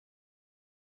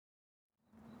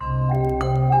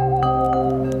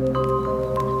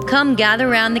Come gather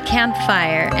round the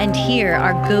campfire and hear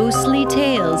our ghostly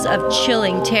tales of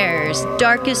chilling terrors,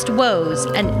 darkest woes,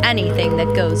 and anything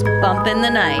that goes bump in the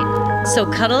night. So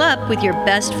cuddle up with your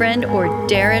best friend or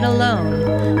dare it alone.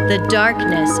 The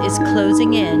darkness is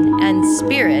closing in and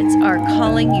spirits are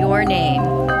calling your name.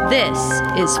 This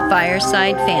is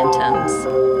Fireside Phantoms.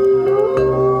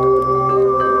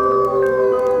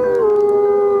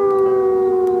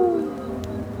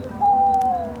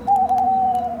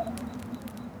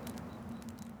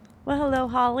 Well, hello,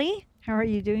 Holly. How are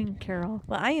you doing, Carol?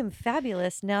 Well, I am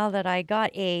fabulous now that I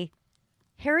got a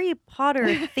Harry Potter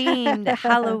themed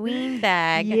Halloween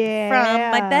bag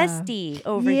from my bestie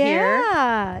over here.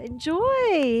 Yeah,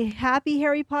 enjoy. Happy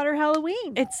Harry Potter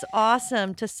Halloween. It's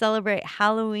awesome to celebrate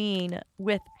Halloween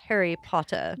with Harry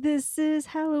Potter. This is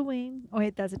Halloween. Oh,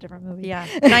 wait, that's a different movie. Yeah.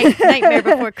 Nightmare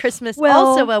Before Christmas. Well,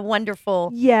 also a wonderful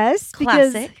Yes,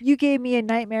 classic. because you gave me a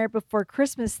Nightmare Before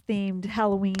Christmas themed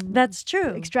Halloween That's true.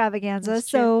 extravaganza. That's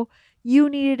true. So you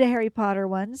needed a Harry Potter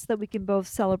one so that we can both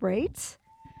celebrate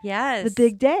Yes. the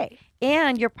big day.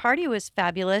 And your party was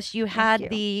fabulous. You had you.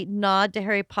 the nod to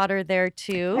Harry Potter there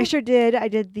too. I sure did. I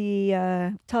did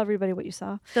the tell everybody what you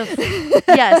saw.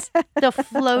 Yes, the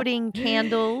floating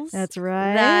candles. That's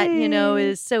right. That,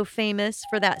 is so famous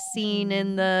for that scene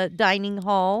in the dining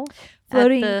hall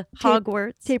Floating at the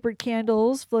Hogwarts. Tapered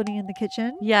candles floating in the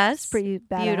kitchen. Yes. It's pretty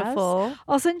badass. Beautiful.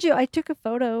 I'll send you. I took a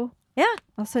photo. Yeah.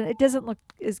 I'll send. It doesn't look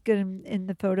as good in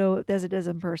the photo as it does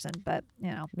in person, but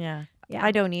Yeah. Yeah.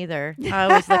 I don't either. I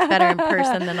always look better in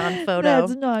person than on photo.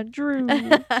 That's not true.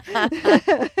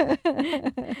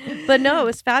 But no, it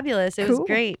was fabulous. It was Cool.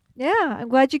 great. Yeah, I'm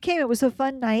glad you came. It was a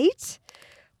fun night.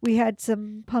 We had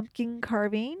some pumpkin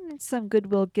carving and some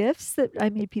Goodwill gifts that I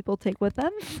made people take with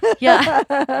them. Yeah.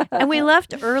 And we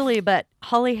left early, but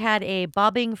Holly had a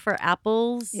bobbing for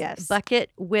apples Yes.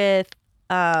 bucket with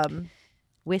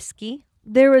whiskey.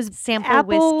 There was Sample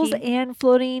apples whiskey. and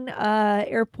floating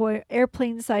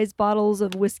airplane-sized bottles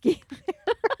of whiskey.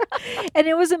 And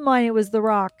it wasn't mine. It was The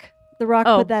Rock. The Rock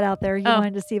Oh. put that out there. He Oh.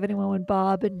 wanted to see if anyone would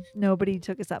bob, and nobody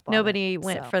took us up on it. Nobody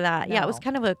went So, for that. Yeah, it was no.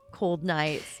 kind of a cold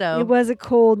night. So It was a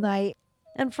cold night.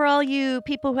 And for all you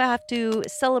people who have to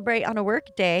celebrate on a work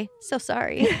day, so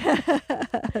sorry. I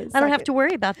don't have to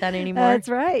worry about that anymore. That's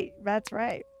right. That's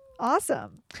right.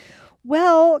 Awesome.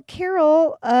 Well,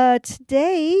 Carol,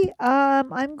 today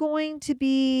I'm going to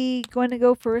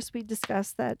go first. We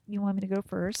discussed that you want me to go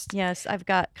first. Yes, I've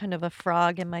got kind of a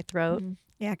frog in my throat.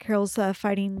 Yeah, Carol's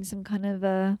fighting some kind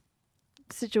of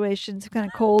situation, some kind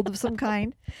of cold of some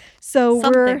kind. So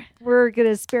Something. we're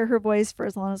gonna spare her voice for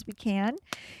as long as we can,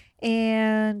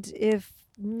 and if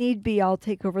need be, I'll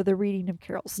take over the reading of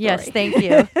Carol's story. Yes, thank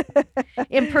you.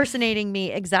 Impersonating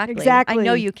me, exactly. Exactly. I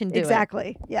know you can do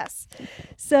exactly. Yes.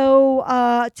 So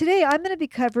today I'm going to be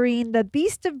covering the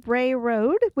Beast of Bray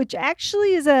Road, which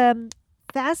actually is a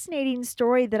fascinating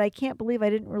story that I can't believe I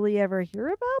didn't really ever hear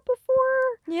about before.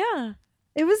 it. Yeah.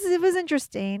 It was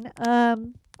interesting.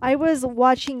 I was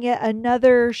watching yet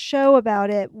another show about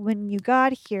it when you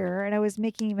got here, and I was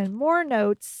making even more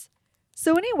notes.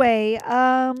 So anyway,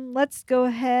 let's go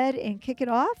ahead and kick it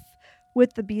off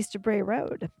with the Beast of Bray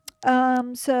Road.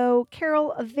 So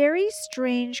Carol, a very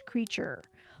strange creature,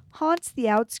 haunts the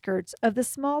outskirts of the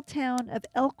small town of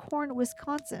Elkhorn,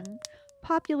 Wisconsin,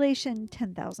 population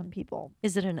 10,000 people.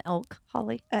 Is it an elk,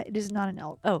 Holly? It is not an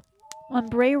elk. Oh. On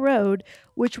Bray Road,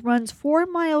 which runs 4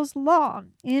 miles long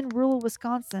in rural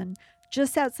Wisconsin,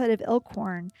 just outside of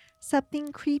Elkhorn,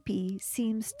 something creepy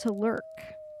seems to lurk.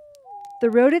 The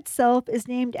road itself is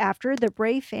named after the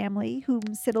Bray family,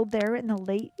 whom settled there in the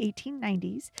late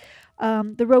 1890s.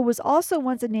 The road was also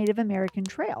once a Native American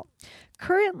trail.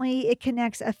 Currently, it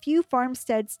connects a few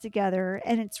farmsteads together,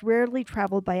 and it's rarely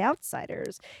traveled by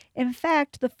outsiders. In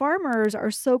fact, the farmers are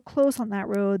so close on that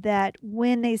road that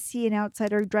when they see an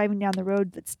outsider driving down the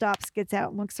road that stops, gets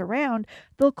out, and looks around,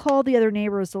 they'll call the other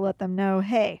neighbors to let them know,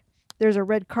 hey, there's a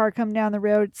red car coming down the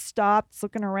road, it's stopped, it's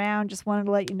looking around, just wanted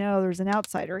to let you know there's an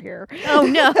outsider here. Oh,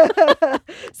 no.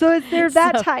 So they're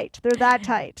that So- tight. They're that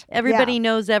tight. Everybody Yeah.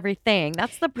 knows everything.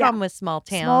 That's the problem with small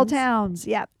towns. Small towns,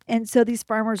 yeah. And so these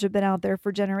farmers have been out there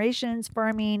for generations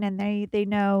farming, and they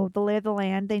know the lay of the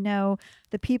land. They know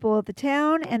the people of the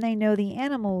town, and they know the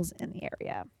animals in the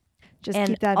area. Just And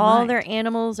keep that in all mind. their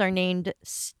animals are named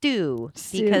Stew,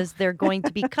 Stew. because they're going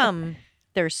to become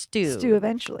their stew. Stew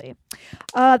eventually.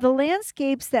 The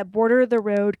landscapes that border the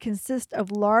road consist of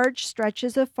large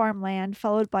stretches of farmland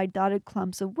followed by dotted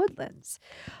clumps of woodlands.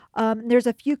 There's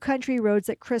a few country roads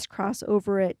that crisscross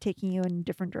over it, taking you in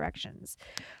different directions.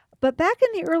 But back in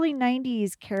the early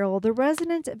 90s, Carol, the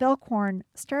residents of Elkhorn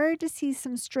started to see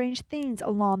some strange things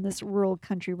along this rural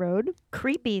country road.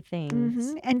 Creepy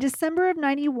things. In December of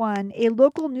 91, a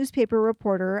local newspaper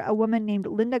reporter, a woman named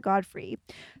Linda Godfrey,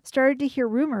 started to hear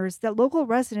rumors that local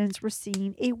residents were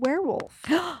seeing a werewolf.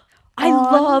 I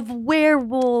love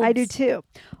werewolves. I do too.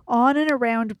 On and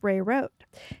around Bray Road.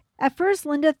 At first,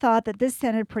 Linda thought that this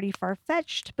sounded pretty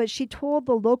far-fetched, but she told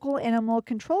the local animal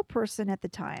control person at the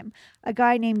time, a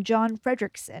guy named John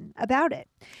Fredrickson, about it.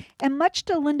 And much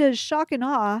to Linda's shock and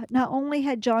awe, not only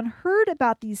had John heard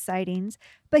about these sightings,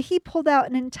 but he pulled out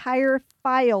an entire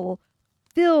file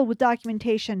filled with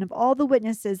documentation of all the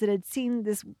witnesses that had seen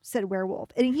this said werewolf.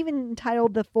 And he even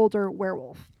entitled the folder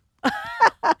Werewolf.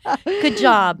 Good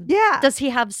job. Yeah. Does he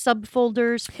have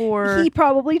subfolders for He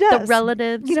probably does. the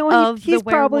relatives You know, of he's the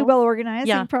probably werewolf? well organized.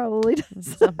 Yeah. He probably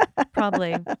does.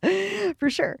 Probably. For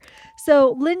sure.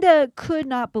 So Linda could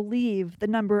not believe the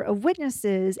number of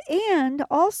witnesses and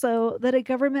also that a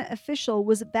government official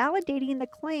was validating the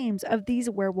claims of these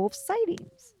werewolf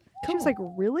sightings. She was like,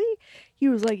 really? He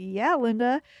was like, yeah,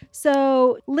 Linda.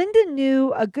 So Linda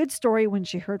knew a good story when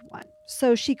she heard one.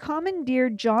 So she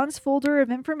commandeered John's folder of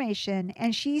information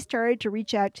and she started to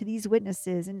reach out to these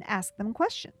witnesses and ask them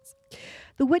questions.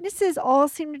 The witnesses all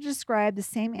seemed to describe the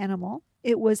same animal.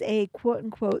 It was a quote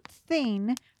unquote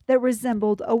thing that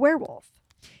resembled a werewolf.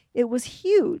 It was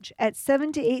huge at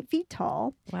 7 to 8 feet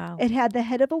tall. Wow. It had the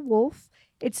head of a wolf.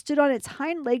 It stood on its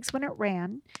hind legs when it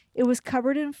ran. It was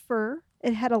covered in fur.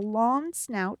 It had a long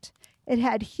snout. It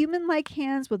had human-like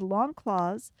hands with long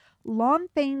claws, long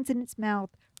fangs in its mouth,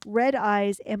 red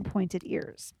eyes, and pointed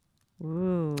ears.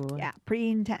 Ooh. Yeah, pretty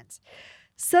intense.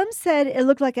 Some said it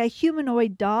looked like a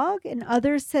humanoid dog, and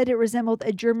others said it resembled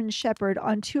a German shepherd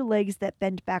on 2 legs that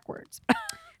bent backwards.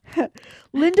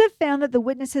 Linda found that the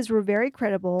witnesses were very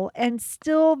credible and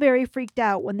still very freaked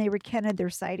out when they recanted their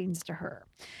sightings to her.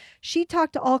 She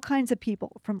talked to all kinds of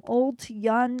people, from old to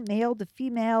young, male to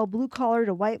female, blue collar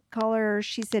to white collar.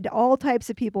 She said all types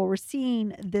of people were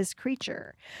seeing this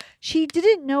creature. She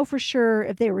didn't know for sure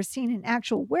if they were seeing an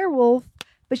actual werewolf,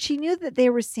 but she knew that they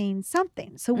were seeing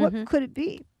something. So what could it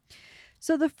be?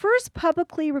 So the first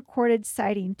publicly recorded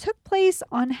sighting took place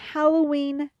on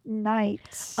Halloween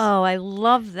night. Oh, I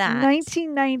love that.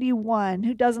 1991.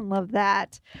 Who doesn't love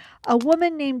that? A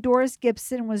woman named Doris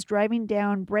Gibson was driving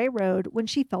down Bray Road when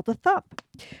she felt a thump.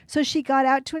 So she got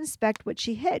out to inspect what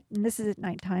she hit. And this is at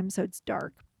nighttime, so it's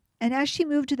dark. And as she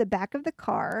moved to the back of the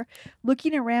car,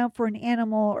 looking around for an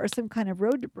animal or some kind of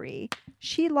road debris,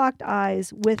 she locked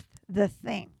eyes with the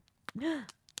thing.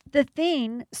 The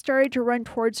thing started to run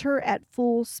towards her at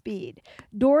full speed.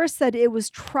 Doris said it was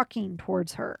trucking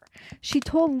towards her. She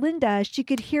told Linda she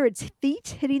could hear its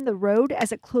feet hitting the road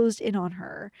as it closed in on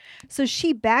her. So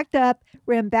she backed up,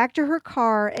 ran back to her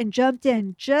car, and jumped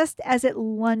in just as it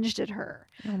lunged at her.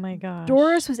 Oh my gosh.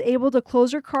 Doris was able to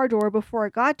close her car door before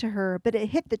it got to her, but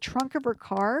it hit the trunk of her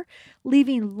car,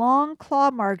 leaving long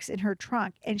claw marks in her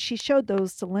trunk, and she showed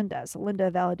those to Linda. So Linda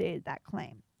validated that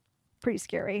claim. Pretty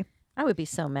scary. I would be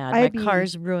so mad. I'd My be-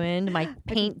 car's ruined. My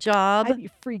paint job. I'd be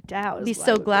freaked out. I'd be is what I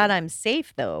so would glad be. I'm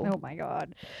safe, though. Oh my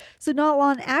God. So not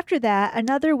long after that,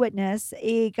 another witness,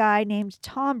 a guy named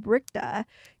Tom Brickta,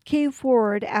 came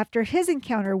forward after his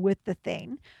encounter with the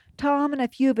thing. Tom and a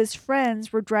few of his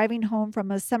friends were driving home from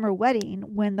a summer wedding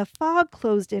when the fog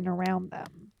closed in around them.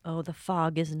 Oh, the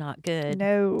fog is not good.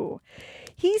 No.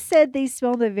 He said they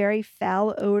smelled a very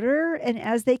foul odor, and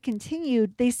as they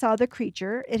continued, they saw the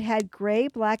creature. It had gray,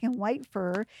 black, and white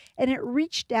fur, and it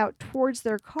reached out towards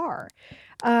their car.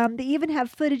 They even have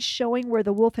footage showing where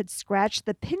the wolf had scratched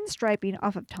the pinstriping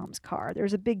off of Tom's car.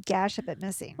 There's a big gash of it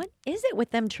missing. What is it with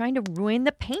them trying to ruin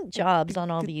the paint jobs on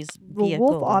all these The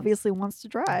vehicles? wolf obviously wants to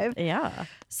drive. Yeah.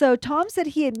 So Tom said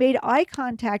he had made eye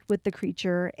contact with the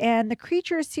creature, and the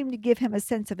creature seemed to give him a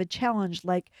sense of a challenge,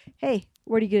 like, hey,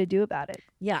 what are you going to do about it?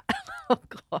 Yeah. Oh,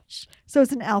 gosh. So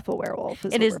it's an alpha werewolf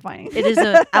is It what is- we're finding. It is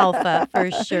an alpha for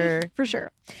sure. For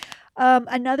sure.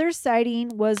 Another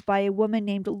sighting was by a woman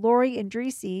named Lori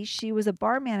Andresi. She was a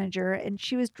bar manager and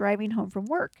she was driving home from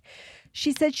work.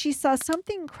 She said she saw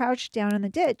something crouched down in the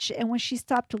ditch, and when she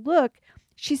stopped to look,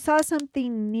 she saw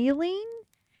something kneeling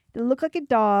that looked like a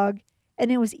dog,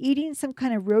 and it was eating some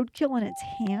kind of roadkill in its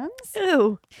hands.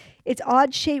 Ew. Its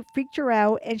odd shape freaked her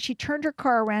out, and she turned her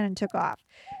car around and took off.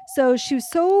 So she was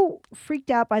so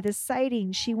freaked out by this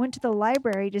sighting, she went to the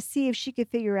library to see if she could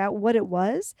figure out what it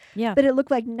was, Yeah. but it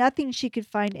looked like nothing she could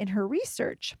find in her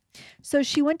research. So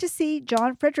she went to see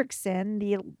John Fredrickson,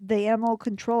 the animal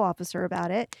control officer,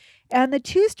 about it, and the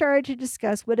two started to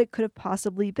discuss what it could have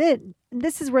possibly been. And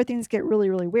this is where things get really,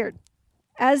 really weird.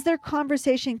 As their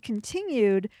conversation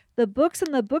continued, the books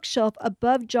on the bookshelf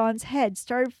above John's head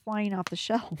started flying off the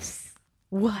shelves.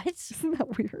 What? Isn't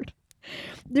that weird?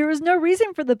 There was no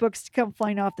reason for the books to come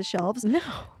flying off the shelves. No.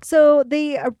 So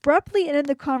they abruptly ended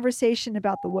the conversation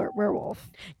about the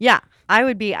werewolf. Yeah, I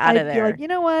would be out of I'd be there. like, you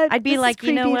know what? I'd be This is like,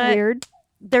 you know creepy and what? Weird.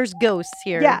 There's ghosts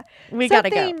here. Yeah. We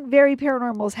gotta go. Something very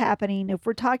paranormal is happening if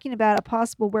we're talking about a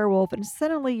possible werewolf and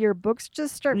suddenly your books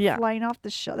just start Yeah. flying off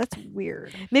the shelf. That's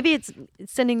weird. Maybe it's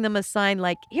sending them a sign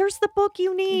like, here's the book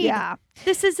you need. Yeah.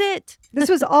 This is it. This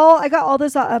was all I got. All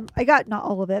this, I got not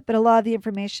all of it, but a lot of the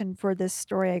information for this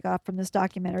story I got from this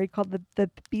documentary called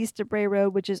 "The Beast of Bray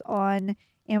Road," which is on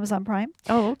Amazon Prime.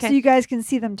 Oh, okay. So you guys can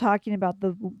see them talking about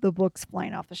the books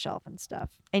flying off the shelf and stuff.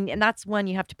 and that's one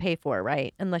you have to pay for,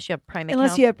 right? Unless you have Prime account.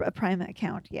 Unless you have a Prime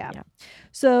account, yeah.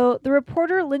 So the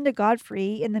reporter Linda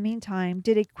Godfrey, in the meantime,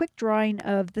 did a quick drawing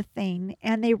of the thing,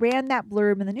 and they ran that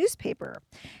blurb in the newspaper.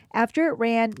 After it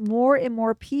ran, more and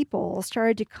more people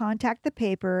started to contact the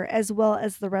paper as well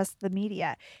as the rest of the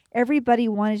media. Everybody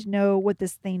wanted to know what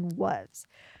this thing was.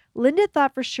 Linda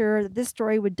thought for sure that this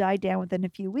story would die down within a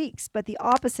few weeks, but the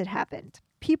opposite happened.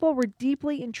 People were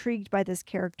deeply intrigued by this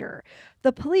character.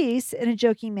 The police, in a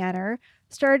joking manner,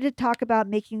 started to talk about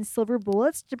making silver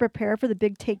bullets to prepare for the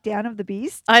big takedown of the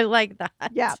beast. I like that.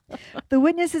 Yeah. The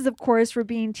witnesses, of course, were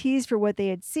being teased for what they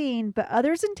had seen, but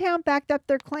others in town backed up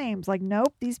their claims. Like,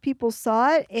 nope, these people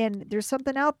saw it, and there's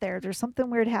something out there. There's something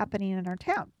weird happening in our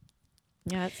town.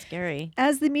 Yeah, it's scary.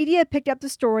 As the media picked up the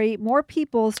story, more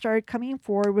people started coming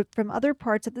forward from other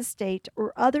parts of the state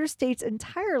or other states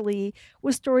entirely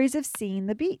with stories of seeing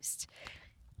the beast.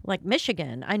 Like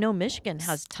Michigan. I know Michigan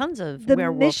has tons of The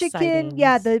werewolf Michigan, sightings.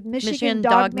 yeah, the Michigan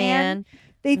dog man.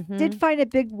 They Mhm. did find a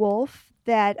big wolf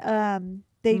that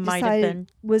they Might have decided been.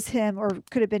 was him or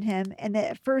could have been him. And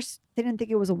at first they didn't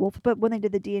think it was a wolf, but when they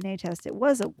did the DNA test, it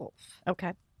was a wolf.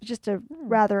 Okay. Just a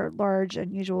rather large,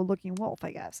 unusual looking wolf,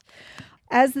 I guess.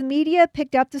 As the media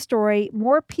picked up the story,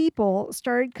 more people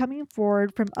started coming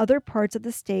forward from other parts of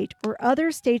the state or other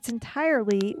states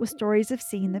entirely with stories of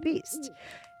seeing the beast.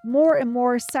 More and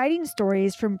more sighting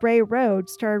stories from Bray Road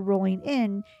started rolling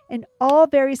in, and all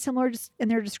very similar in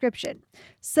their description.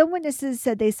 Some witnesses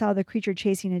said they saw the creature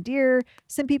chasing a deer.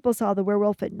 Some people saw the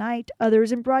werewolf at night,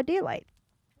 others in broad daylight.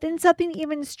 Then something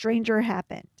even stranger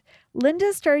happened.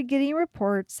 Linda started getting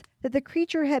reports that the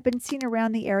creature had been seen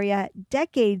around the area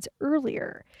decades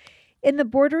earlier. In the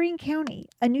bordering county,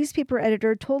 a newspaper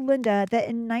editor told Linda that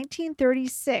in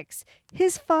 1936,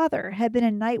 his father had been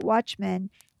a night watchman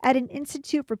at an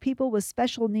institute for people with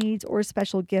special needs or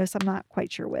special gifts. I'm not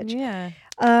quite sure which. Yeah.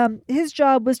 His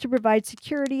job was to provide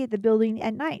security at the building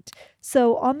at night.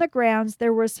 So on the grounds,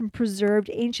 there were some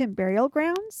preserved ancient burial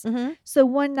grounds. Mm-hmm. So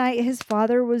one night, his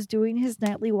father was doing his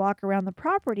nightly walk around the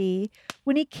property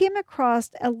when he came across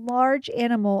a large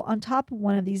animal on top of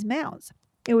one of these mounds.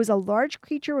 It was a large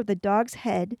creature with a dog's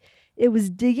head. It was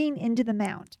digging into the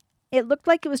mound. It looked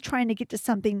like it was trying to get to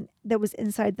something that was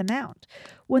inside the mound.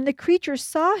 When the creature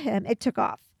saw him, it took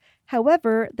off.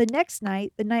 However, the next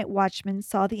night, the night watchman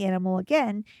saw the animal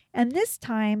again, and this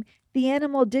time the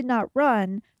animal did not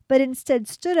run, but instead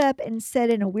stood up and said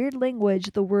in a weird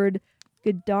language the word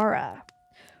Gadara,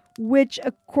 which,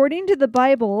 according to the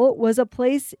Bible, was a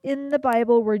place in the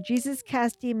Bible where Jesus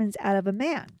cast demons out of a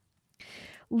man.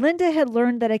 Linda had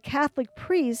learned that a Catholic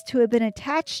priest who had been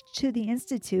attached to the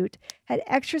institute had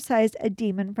exorcised a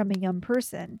demon from a young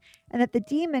person, and that the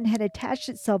demon had attached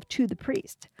itself to the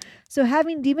priest. So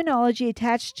having demonology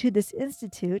attached to this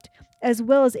institute, as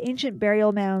well as ancient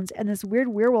burial mounds and this weird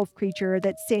werewolf creature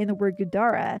that's saying the word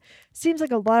Gadara, seems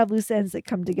like a lot of loose ends that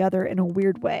come together in a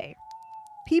weird way.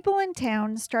 People in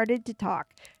town started to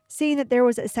talk, saying that there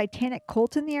was a satanic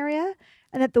cult in the area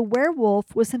and that the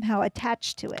werewolf was somehow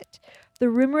attached to it. The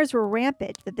rumors were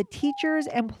rampant that the teachers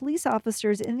and police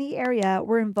officers in the area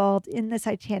were involved in the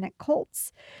satanic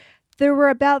cults. There were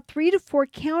about 3 to 4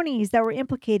 counties that were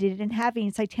implicated in having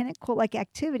satanic cult-like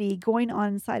activity going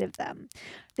on inside of them.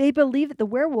 They believed that the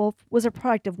werewolf was a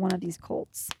product of one of these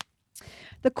cults.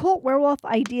 The cult werewolf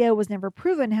idea was never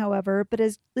proven, however, but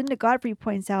as Linda Godfrey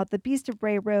points out, the Beast of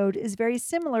Bray Road is very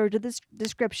similar to this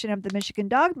description of the Michigan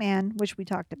Dog Man, which we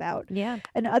talked about, Yeah.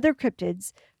 and other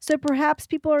cryptids, so perhaps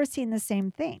people are seeing the same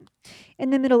thing.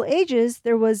 In the Middle Ages,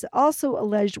 there was also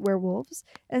alleged werewolves.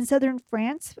 In southern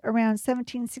France, around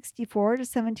 1764 to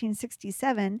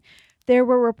 1767, there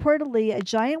were reportedly a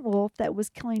giant wolf that was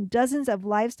killing dozens of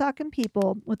livestock and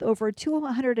people with over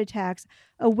 200 attacks,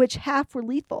 of which half were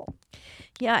lethal.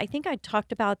 Yeah, I think I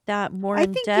talked about that more I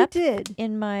in think depth you did.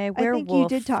 in my I werewolf think you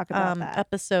did talk about that.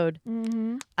 episode.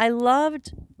 Mm-hmm. I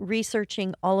loved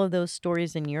researching all of those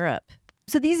stories in Europe.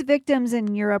 So these victims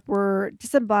in Europe were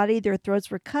disembodied, their throats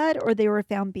were cut, or they were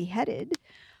found beheaded.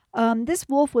 This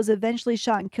wolf was eventually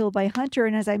shot and killed by a hunter,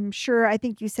 and as I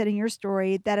think you said in your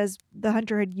story, that is the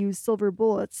hunter had used silver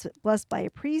bullets blessed by a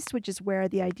priest, which is where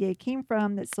the idea came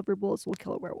from that silver bullets will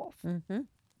kill a werewolf. Mm-hmm.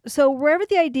 So wherever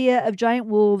the idea of giant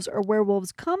wolves or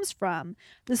werewolves comes from,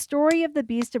 the story of the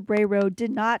Beast of Bray Road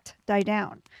did not die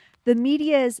down. The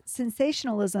media's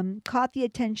sensationalism caught the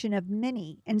attention of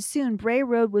many, and soon Bray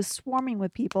Road was swarming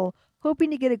with people hoping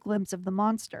to get a glimpse of the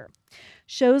monster.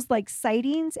 Shows like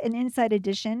Sightings and Inside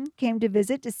Edition came to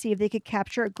visit to see if they could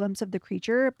capture a glimpse of the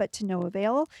creature, but to no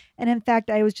avail. And in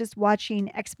fact, I was just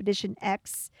watching Expedition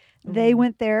X. They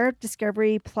went there,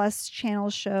 Discovery Plus channel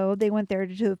show. They went there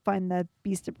to find the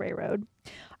Beast of Bray Road.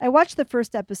 I watched the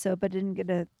first episode, but didn't get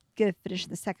to finish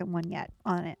the second one yet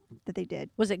on it that they did.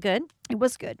 Was it good? It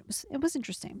was good. It was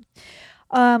interesting.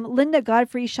 Linda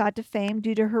Godfrey shot to fame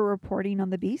due to her reporting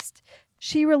on the Beast.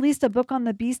 She released a book on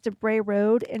the Beast of Bray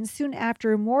Road, and soon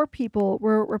after, more people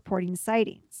were reporting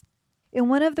sightings. In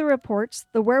one of the reports,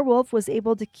 the werewolf was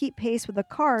able to keep pace with a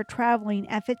car traveling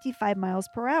at 55 miles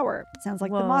per hour. Sounds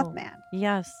like the Mothman.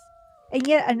 Yes. And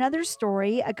yet another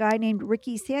story, a guy named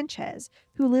Ricky Sanchez,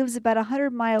 who lives about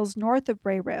 100 miles north of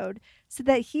Bray Road, said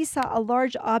that he saw a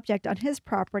large object on his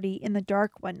property in the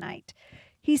dark one night.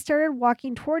 He started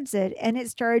walking towards it, and it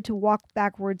started to walk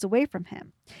backwards away from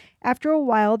him. After a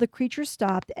while, the creature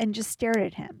stopped and just stared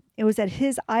at him. It was at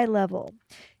his eye level.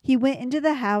 He went into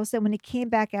the house, and when he came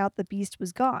back out, the beast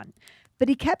was gone. But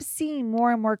he kept seeing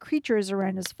more and more creatures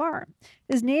around his farm.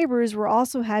 His neighbors were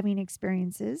also having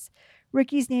experiences.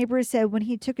 Ricky's neighbor said when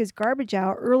he took his garbage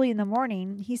out early in the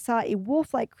morning, he saw a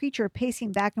wolf-like creature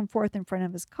pacing back and forth in front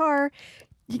of his car.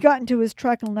 He got into his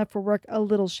truck and left for work a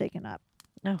little shaken up.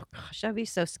 Oh, gosh, that'd be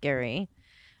so scary.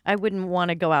 I wouldn't want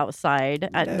to go outside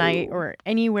at night or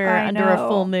anywhere under a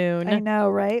full moon. I know,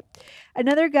 right?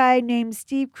 Another guy named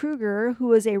Steve Kruger, who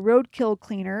was a roadkill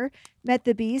cleaner, met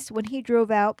the beast when he drove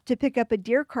out to pick up a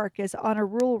deer carcass on a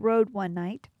rural road one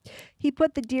night. He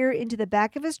put the deer into the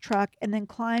back of his truck and then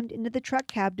climbed into the truck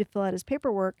cab to fill out his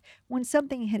paperwork when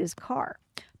something hit his car.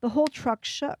 The whole truck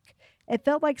shook. It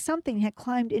felt like something had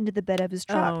climbed into the bed of his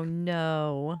truck. Oh,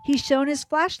 no. He shone his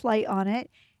flashlight on it,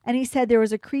 and he said there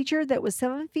was a creature that was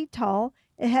 7 feet tall.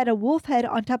 It had a wolf head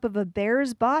on top of a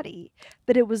bear's body,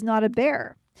 but it was not a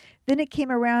bear. Then it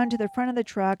came around to the front of the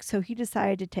truck, so he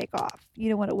decided to take off. You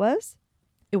know what it was?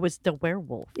 It was the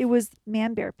werewolf. It was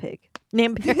Man Bear Pig.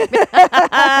 Man Bear.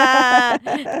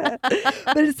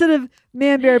 But instead of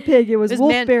Man Bear Pig, it was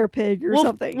Wolf Bear Pig or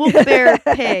something. Wolf Bear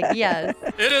Pig, yes.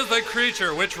 It is a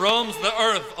creature which roams the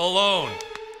earth alone.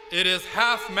 It is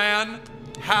half man,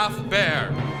 half bear,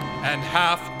 and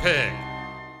half pig.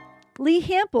 Lee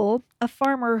Hample, a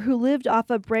farmer who lived off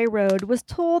of Bray Road, was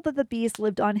told that the beast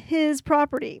lived on his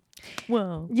property.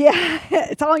 Whoa. Yeah,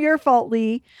 it's all your fault,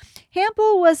 Lee.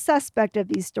 Hample was suspect of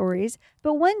these stories,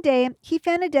 but one day he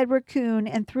found a dead raccoon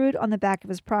and threw it on the back of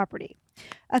his property.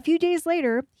 A few days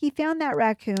later, he found that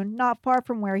raccoon not far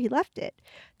from where he left it.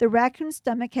 The raccoon's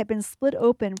stomach had been split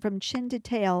open from chin to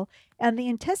tail, and the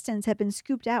intestines had been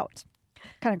scooped out.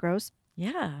 Kind of gross.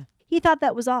 Yeah. He thought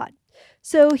that was odd.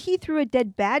 So he threw a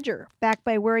dead badger back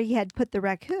by where he had put the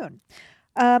raccoon.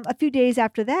 A few days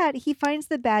after that, he finds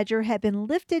the badger had been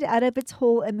lifted out of its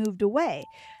hole and moved away.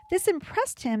 This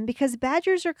impressed him because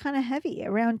badgers are kind of heavy,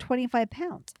 around 25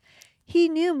 pounds. He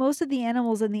knew most of the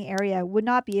animals in the area would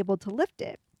not be able to lift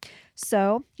it.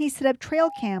 So he set up trail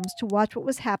cams to watch what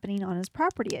was happening on his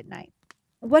property at night.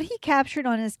 What he captured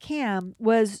on his cam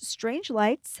was strange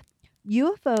lights,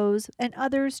 UFOs, and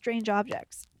other strange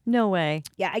objects. No way.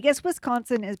 Yeah, I guess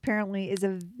Wisconsin is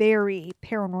a very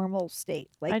paranormal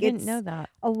state. Like I didn't know that.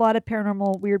 A lot of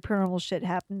weird paranormal shit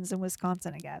happens in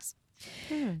Wisconsin, I guess.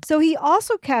 So he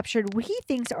also captured what he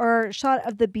thinks are a shot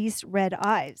of the beast's red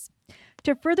eyes.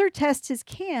 To further test his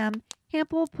cam,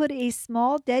 Hample put a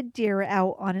small dead deer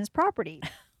out on his property.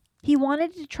 He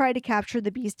wanted to try to capture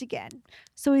the beast again,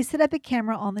 so he set up a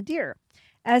camera on the deer.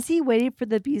 As he waited for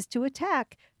the beast to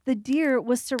attack, the deer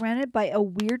was surrounded by a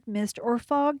weird mist or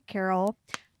fog, Carol,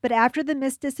 but after the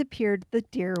mist disappeared, the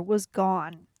deer was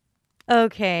gone.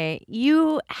 Okay,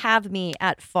 you have me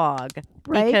at fog,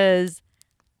 Right? because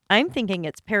I'm thinking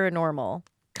it's paranormal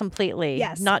completely.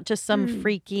 Yes. Not just some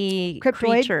freaky Cryptoid?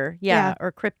 creature. Yeah, Yeah.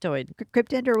 or cryptoid.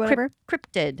 Cryptid or whatever?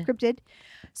 Cryptid. Cryptid.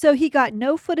 So he got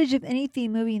no footage of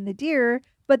anything moving the deer,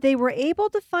 but they were able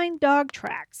to find dog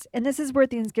tracks. And this is where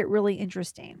things get really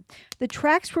interesting. The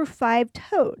tracks were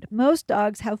 5-toed. Most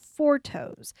dogs have 4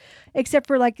 toes, except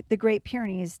for like the Great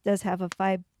Pyrenees does have a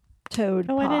 5-toed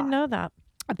Oh, paw, I didn't know that.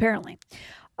 apparently.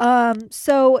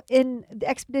 So in the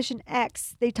Expedition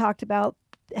X, they talked about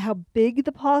how big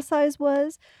the paw size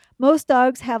was. Most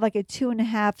dogs have like a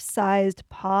 2.5 sized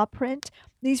paw print.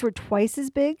 These were twice as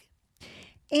big.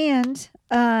 And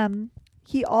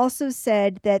he also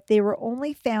said that they were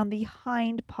only found the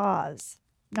hind paws,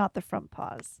 not the front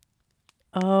paws.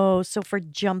 Oh, so for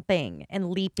jumping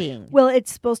and leaping. Well,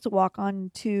 it's supposed to walk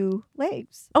on 2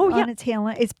 legs. Oh, yeah. On its tail.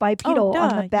 It's bipedal on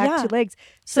duh, the back yeah. 2 legs.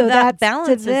 So that that's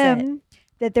balances to it. them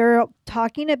that they're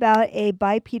talking about a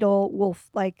bipedal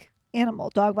wolf-like animal,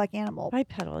 dog-like animal.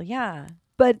 Bipedal, yeah.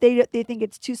 But they think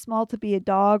it's too small to be a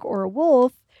dog or a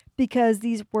wolf because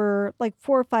these were like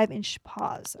 4 or 5 inch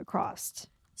paws across.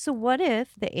 So what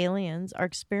if the aliens are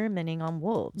experimenting on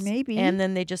wolves? Maybe. And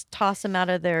then they just toss them out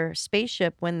of their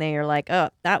spaceship when they are like, oh,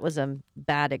 that was a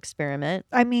bad experiment.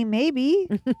 I mean, maybe.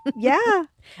 Yeah.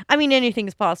 I mean,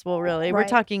 anything's possible, really. We're Right.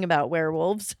 talking about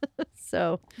werewolves.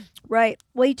 So, Right.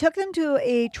 Well, he took them to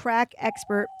a track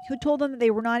expert who told them that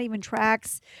they were not even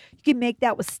tracks. You can make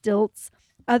that with stilts.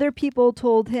 Other people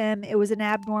told him it was an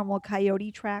abnormal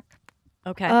coyote track.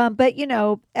 okay. But,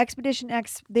 Expedition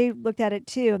X, they looked at it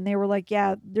too, and they were like,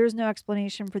 yeah, there's no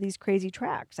explanation for these crazy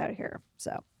tracks out here.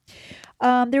 So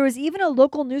there was even a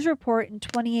local news report in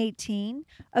 2018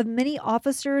 of many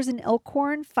officers in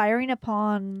Elkhorn firing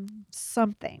upon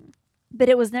something, but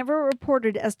it was never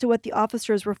reported as to what the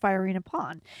officers were firing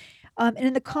upon. And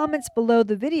in the comments below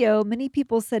the video, many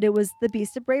people said it was the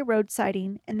Beast of Bray Road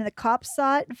sighting, and then the cops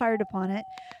saw it and fired upon it,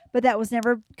 but that was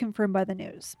never confirmed by the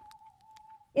news.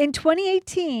 In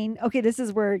 2018, okay, this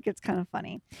is where it gets kind of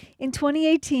funny. In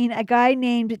 2018, a guy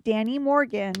named Danny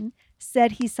Morgan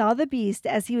said he saw the beast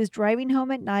as he was driving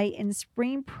home at night in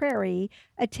Spring Prairie,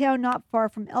 a town not far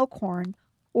from Elkhorn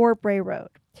or Bray Road.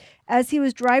 As he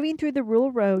was driving through the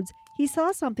rural roads, he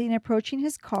saw something approaching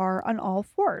his car on all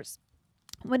 4s.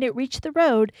 When it reached the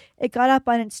road, it got up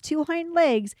on its 2 hind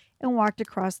legs and walked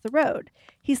across the road.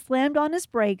 He slammed on his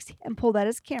brakes and pulled out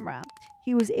his camera.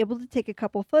 He was able to take a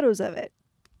couple photos of it.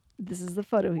 This is the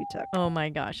photo he took. Oh my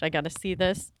gosh, I got to see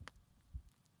this.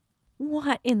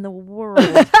 What in the world?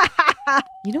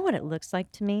 You know what it looks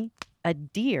like to me? A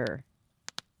deer.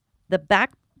 The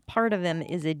back part of him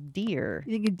is a deer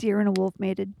You think a deer and a wolf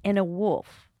mated? and a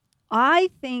wolf. I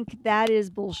think that is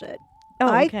bullshit. Oh,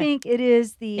 I okay. think it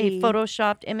is the A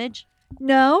photoshopped image?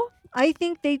 No, I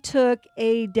think they took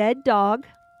a dead dog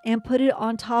and put it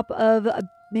on top of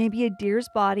maybe a deer's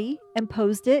body and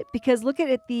posed it, because look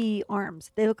at the arms.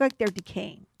 They look like they're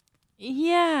decaying.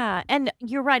 Yeah, and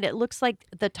you're right. It looks like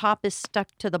the top is stuck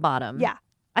to the bottom. Yeah.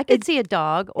 I could see a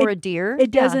dog or a deer.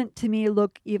 It Yeah. doesn't to me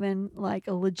look even like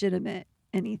a legitimate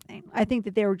anything. I think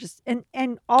that they were just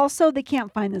and also they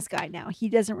can't find this guy now. He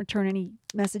doesn't return any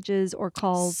messages or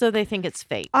calls. So they think it's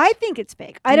fake. I think it's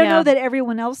fake. I don't Yeah. know that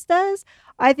everyone else does.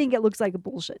 I think it looks like a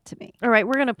bullshit to me. All right,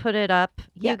 we're going to put it up.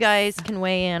 You Yes. guys can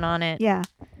weigh in on it. Yeah.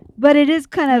 But it is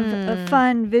kind of a Hmm.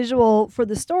 fun visual for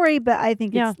the story, but I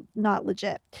think Yeah. it's not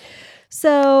legit.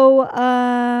 So,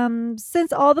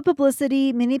 since all the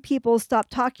publicity, many people stopped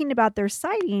talking about their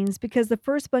sightings because the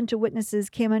first bunch of witnesses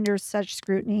came under such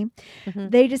scrutiny.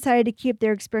 Mhm. They decided to keep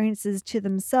their experiences to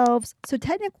themselves. So,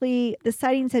 technically, the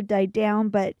sightings have died down,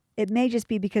 but it may just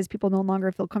be because people no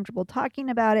longer feel comfortable talking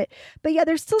about it. But yeah,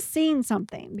 they're still seeing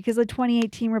something because of the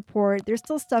 2018 report. There's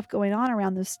still stuff going on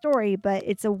around this story, but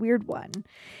it's a weird one.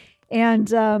 And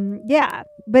yeah,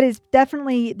 but it's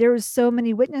definitely, there was so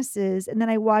many witnesses. And then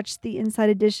I watched the Inside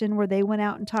Edition where they went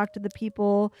out and talked to the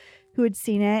people who had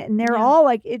seen it. And they're Yeah. all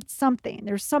like, it's something.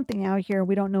 There's something out here.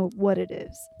 We don't know what it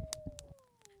is.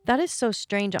 That is so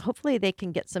strange. Hopefully they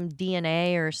can get some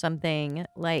DNA or something,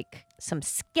 like some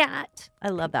scat. I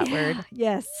love that word.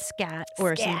 Yes. Scat.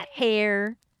 Or some Scat.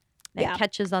 hair that Yeah.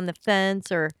 catches on the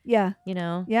fence, or, Yeah. you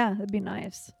know. Yeah. That'd be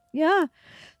nice. Yeah.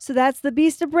 So that's the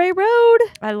Beast of Bray Road.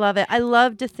 I love it. I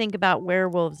love to think about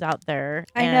werewolves out there.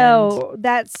 I and know.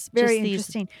 That's very just these-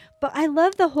 interesting. But I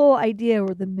love the whole idea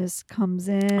where the mist comes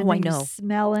in. Oh, I and know. You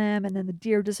smell him, and then the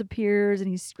deer disappears and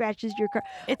he scratches your car.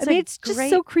 It's I mean, a it's just great,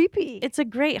 so creepy. it's a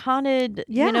great haunted,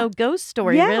 Yeah. ghost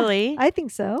story, Yeah. really. I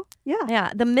think so. Yeah.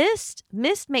 Yeah, the mist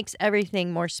makes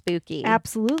everything more spooky.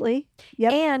 Absolutely.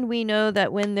 Yep. And we know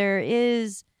that when there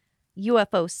is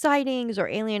UFO sightings or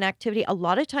alien activity, a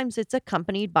lot of times it's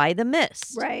accompanied by the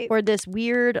mist. Right. Or this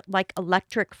weird, like,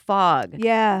 electric fog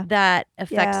Yeah. that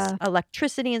affects Yeah.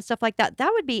 electricity and stuff like that.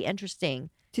 That would be interesting.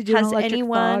 To do an Has electric fog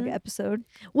anyone- episode.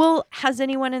 Well, has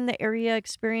anyone in the area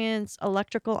experienced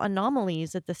electrical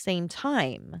anomalies at the same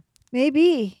time?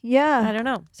 Maybe. I Yeah. don't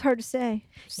know. It's hard to say.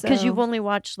 Because you've So, only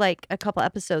watched like a couple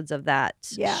episodes of that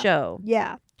Yeah. show.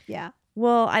 Yeah. Yeah.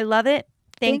 Well, I love it.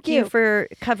 Thank Thank you you. for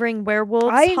covering werewolves.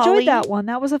 I enjoyed Holly. that one.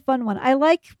 That was a fun one. I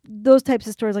like those types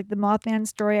of stories, like the Mothman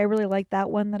story. I really like that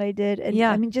one that I did. And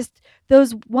Yeah. I mean, just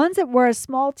those ones that where a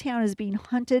small town is being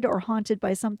hunted or haunted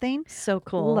by something. So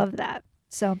cool. Love that.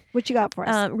 So, what you got for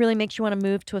us? Really makes you want to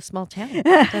move to a small town,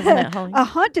 doesn't it, Holly? A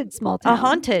haunted small town. A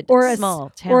haunted or a small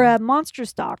town. Or a monster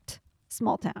stalked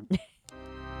small town.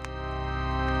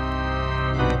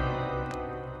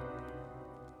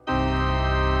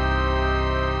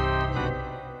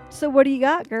 So, what do you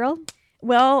got, girl?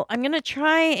 Well, I'm going to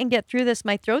try and get through this.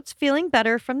 My throat's feeling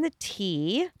better from the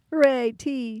tea, Hooray,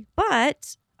 tea.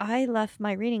 but I left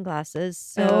my reading glasses.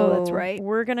 So Oh, that's right.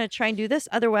 We're going to try and do this.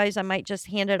 Otherwise, I might just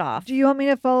hand it off. Do you want me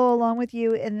to follow along with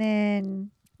you and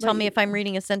then Tell me if I'm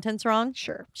reading a sentence wrong.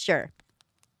 Sure. Sure.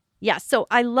 Yeah, so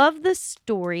I love the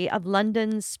story of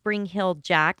London's Spring Hill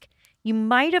Jack. You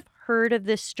might have heard of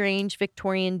this strange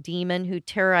Victorian demon who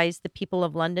terrorized the people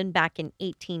of London back in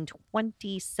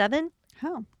 1827.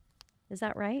 Oh, Is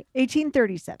that right?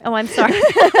 1837. Oh, I'm sorry.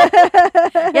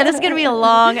 Yeah, this is going to be a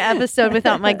long episode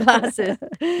without my glasses.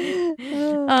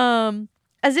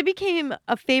 As it became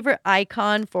a favorite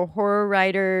icon for horror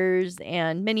writers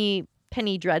and many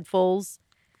penny dreadfuls,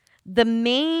 the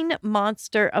man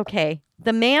monster.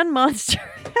 It's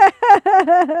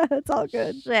all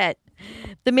good. Shit.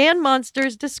 The man monster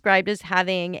is described as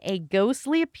having a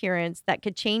ghostly appearance that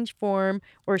could change form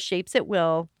or shapes at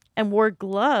will and wore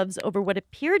gloves over what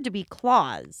appeared to be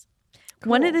claws.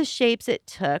 One of Cool. the shapes it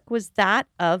took was that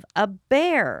of a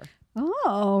bear.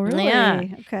 Oh, really? Yeah.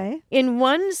 Okay. In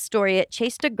one story, it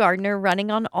chased a gardener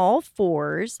running on all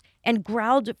fours and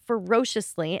growled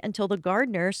ferociously until the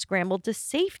gardener scrambled to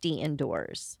safety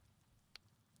indoors.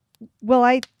 Well,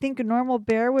 I think a normal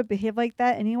bear would behave like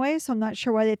that anyway, so I'm not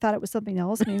sure why they thought it was something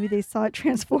else. Maybe they saw it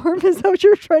transform. Is that what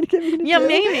you're trying to get me to Yeah, do?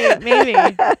 maybe.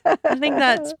 I think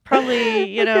that's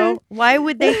probably, why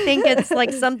would they think it's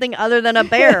like something other than a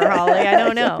bear, Holly? I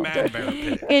don't know. Man bear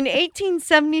pig. In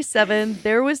 1877,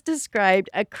 there was described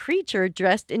a creature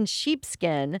dressed in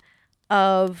sheepskin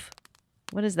of,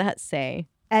 what does that say?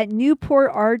 At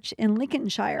Newport Arch in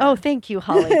Lincolnshire. Oh, thank you,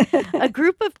 Holly. A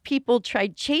group of people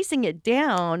tried chasing it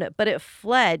down, but it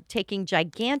fled, taking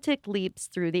gigantic leaps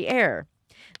through the air.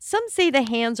 Some say the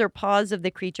hands or paws of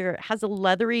the creature has a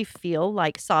leathery feel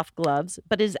like soft gloves,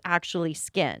 but is actually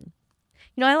skin.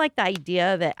 I like the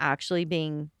idea of it actually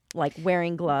being like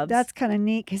wearing gloves. That's kind of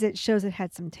neat because it shows it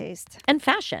had some taste. And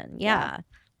fashion, yeah.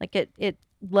 Like it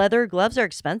leather gloves are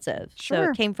expensive. So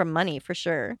Sure. it came from money for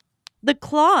sure. The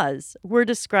claws were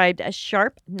described as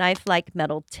sharp, knife-like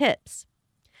metal tips.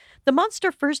 The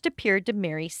monster first appeared to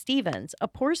Mary Stevens, a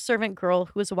poor servant girl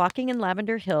who was walking in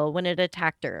Lavender Hill when it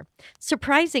attacked her,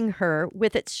 surprising her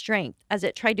with its strength as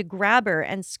it tried to grab her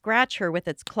and scratch her with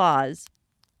its claws.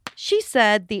 She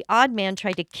said the odd man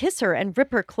tried to kiss her and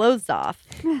rip her clothes off.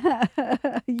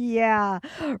 Yeah,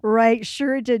 right.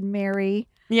 Sure did, Mary.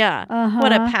 Yeah, Uh-huh.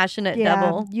 what a passionate Yeah,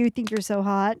 devil. you think you're so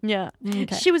hot. Yeah.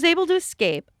 Okay. She was able to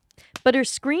escape, but her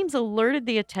screams alerted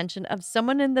the attention of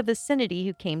someone in the vicinity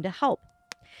who came to help.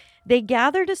 They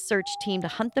gathered a search team to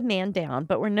hunt the man down,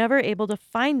 but were never able to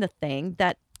find the thing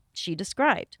that she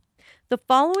described. The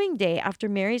following day after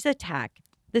Mary's attack,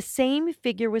 the same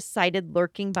figure was sighted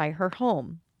lurking by her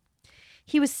home.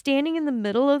 He was standing in the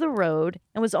middle of the road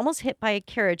and was almost hit by a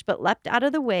carriage, but leapt out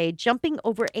of the way, jumping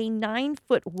over a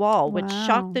 9-foot wall, which Wow.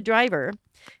 shocked the driver,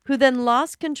 who then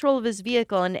lost control of his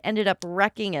vehicle and ended up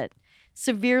wrecking it,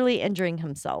 severely injuring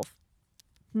himself.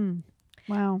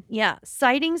 Wow. Yeah,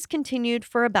 sightings continued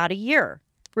for about a year,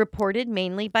 reported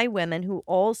mainly by women who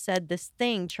all said this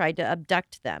thing tried to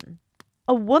abduct them.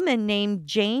 A woman named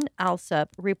Jane Alsop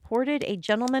reported a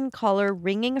gentleman caller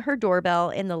ringing her doorbell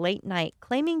in the late night,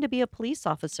 claiming to be a police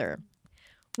officer.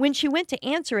 When she went to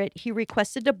answer it, he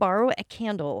requested to borrow a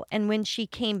candle, and when she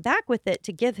came back with it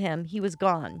to give him, he was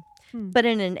gone. But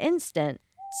in an instant,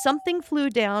 something flew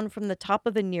down from the top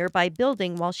of a nearby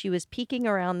building while she was peeking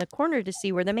around the corner to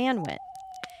see where the man went.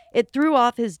 It threw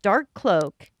off his dark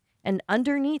cloak, and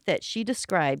underneath it, she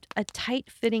described a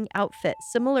tight-fitting outfit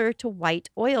similar to white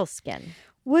oilskin.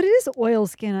 What is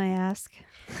oilskin, I ask?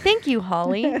 Thank you,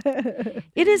 Holly.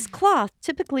 It is cloth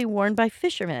typically worn by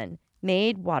fishermen,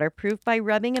 made waterproof by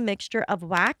rubbing a mixture of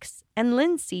wax and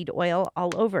linseed oil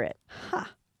all over it. I'm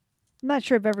not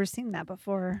sure I've ever seen that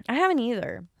before. I haven't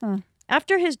either. Huh.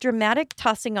 After his dramatic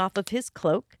tossing off of his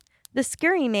cloak, the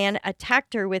scary man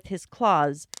attacked her with his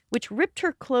claws, which ripped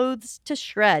her clothes to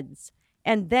shreds,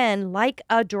 and then, like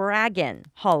a dragon,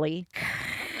 Holly,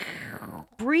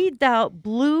 breathed out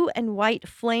blue and white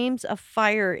flames of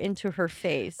fire into her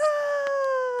face.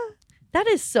 That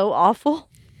is so awful.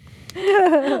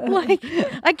 Like,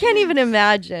 I can't even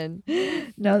imagine.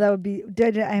 No, that would be.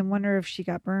 I wonder if she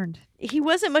got burned. He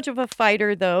wasn't much of a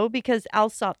fighter, though, because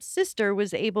Alsop's sister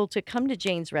was able to come to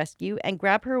Jane's rescue and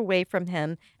grab her away from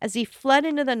him as he fled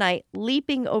into the night,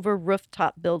 leaping over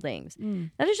rooftop buildings.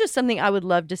 That is just something I would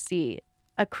love to see.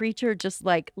 A creature just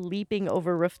like leaping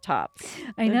over rooftops.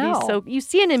 I That'd be know. So you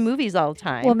see it in movies all the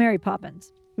time. Well, Mary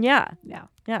Poppins. Yeah,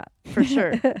 Yeah. for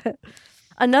sure.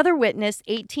 Another witness,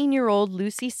 18-year-old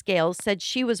Lucy Scales, said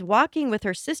she was walking with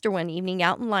her sister one evening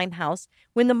out in Limehouse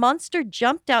when the monster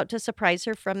jumped out to surprise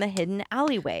her from a hidden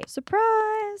alleyway.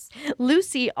 Surprise!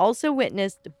 Lucy also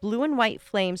witnessed blue and white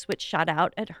flames which shot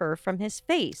out at her from his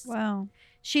face. Wow.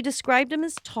 She described him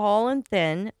as tall and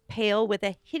thin, pale with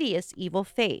a hideous evil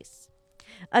face.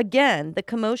 Again, the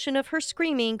commotion of her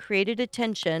screaming created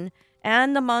attention,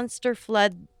 and the monster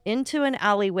fled into an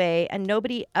alleyway, and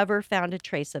nobody ever found a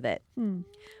trace of it.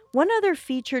 One other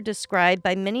feature described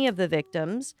by many of the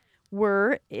victims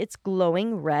were its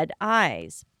glowing red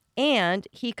eyes, and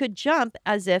he could jump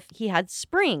as if he had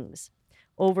springs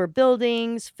over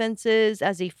buildings, fences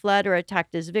as he fled or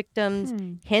attacked his victims,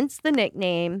 hence the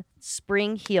nickname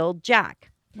Spring-Heeled Jack.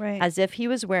 Right. As if he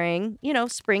was wearing,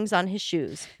 springs on his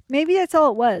shoes. Maybe that's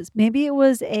all it was. Maybe it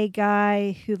was a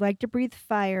guy who liked to breathe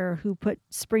fire who put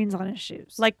springs on his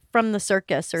shoes. Like from the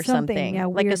circus or something. Yeah,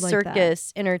 like a weird like that.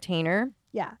 circus entertainer.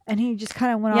 Yeah. And he just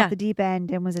kind of went Yeah. off the deep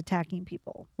end and was attacking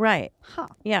people. Right. Huh.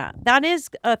 Yeah. That is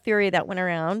a theory that went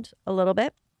around a little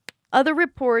bit. Other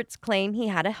reports claim he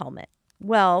had a helmet.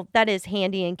 Well, that is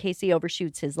handy in case he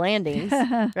overshoots his landings,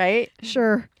 right?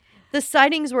 Sure. The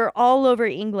sightings were all over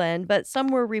England, but some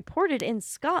were reported in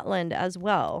Scotland as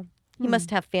well. He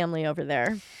must have family over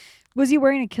there. Was he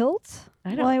wearing a kilt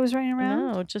I while he was running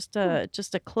around? No, just a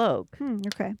cloak.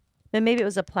 Okay. But maybe it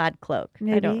was a plaid cloak. I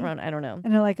Maybe. don't know.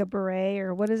 And like a beret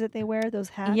or what is it they wear? Those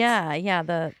hats? Yeah.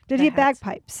 Did he have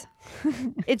bagpipes?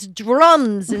 It's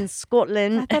drums in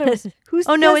Scotland. I thought it was. Who's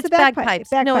Oh, no, does it's the bagpipes.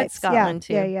 No, it's Scotland,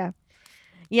 too. Yeah.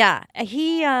 Yeah,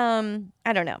 he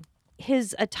I don't know.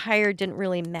 His attire didn't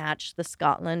really match the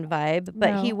Scotland vibe,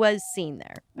 but he No. was seen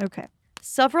there. Okay.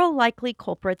 Several likely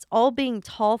culprits, all being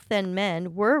tall, thin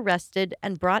men, were arrested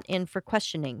and brought in for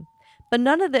questioning. But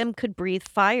none of them could breathe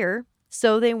fire,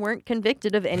 so they weren't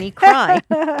convicted of any crime.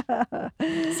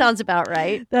 Sounds about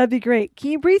right. That'd be great.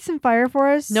 Can you breathe some fire for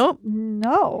us? Nope.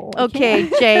 No. I Okay,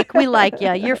 can't. Jake, we like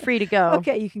you. You're free to go.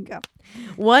 Okay, you can go.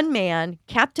 One man,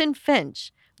 Captain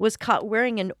Finch, was caught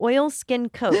wearing an oilskin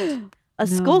coat, a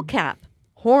skull cap,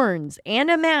 horns, and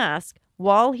a mask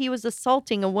while he was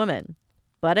assaulting a woman.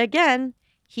 But again,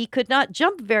 he could not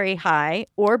jump very high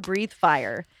or breathe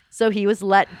fire, so he was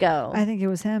let go. I think it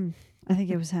was him.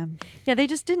 Yeah, they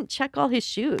just didn't check all his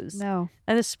shoes. No.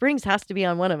 And the springs has to be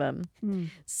on one of them.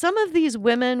 Some of these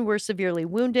women were severely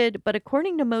wounded, but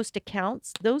according to most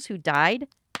accounts, those who died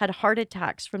had heart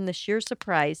attacks from the sheer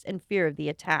surprise and fear of the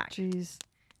attack. Jeez.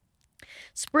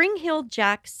 Spring-Heeled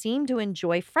Jack seemed to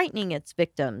enjoy frightening its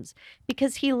victims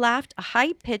because he laughed a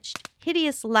high-pitched,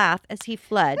 hideous laugh as he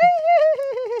fled.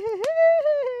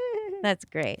 That's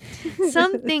great.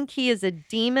 Some think he is a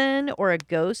demon or a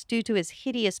ghost due to his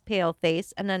hideous pale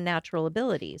face and unnatural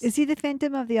abilities. Is he the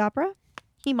Phantom of the Opera?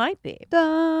 He might be.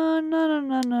 Dun, na,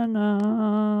 na, na, na,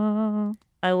 na.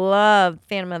 I love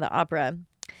Phantom of the Opera.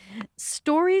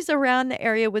 Stories around the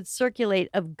area would circulate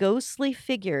of ghostly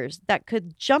figures that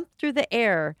could jump through the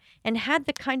air and had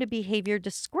the kind of behavior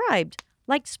described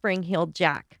like Spring-Heeled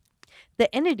Jack.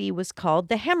 The entity was called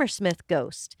the Hammersmith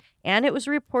Ghost, and it was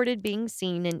reported being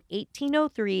seen in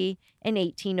 1803 and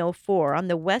 1804 on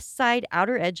the west side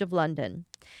outer edge of London.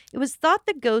 It was thought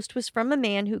the ghost was from a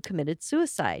man who committed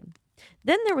suicide.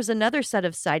 Then there was another set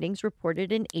of sightings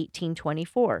reported in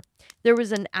 1824. There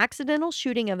was an accidental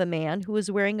shooting of a man who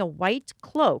was wearing a white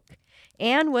cloak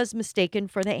and was mistaken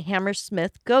for the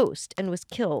Hammersmith ghost and was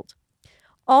killed.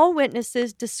 All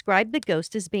witnesses described the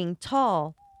ghost as being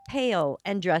tall, pale,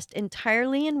 and dressed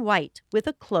entirely in white with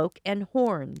a cloak and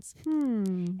horns.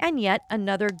 And yet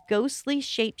another ghostly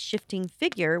shape-shifting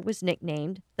figure was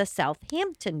nicknamed the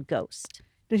Southampton Ghost.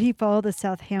 Did he follow the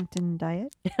Southampton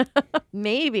diet?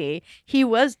 Maybe. He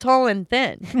was tall and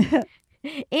thin.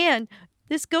 And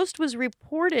this ghost was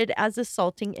reported as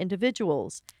assaulting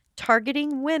individuals,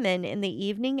 targeting women in the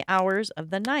evening hours of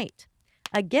the night.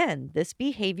 Again, this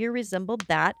behavior resembled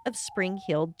that of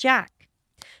Spring-Heeled Jack.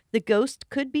 The ghost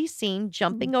could be seen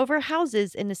jumping over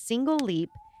houses in a single leap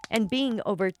and being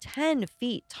over 10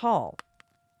 feet tall.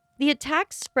 The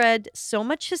attack spread so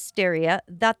much hysteria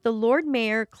that the Lord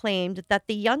Mayor claimed that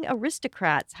the young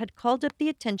aristocrats had called up the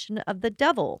attention of the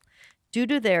devil due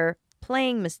to their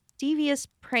playing mischievous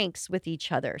pranks with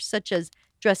each other, such as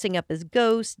dressing up as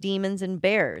ghosts, demons, and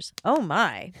bears. Oh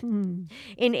my. Hmm.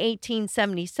 In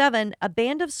 1877, a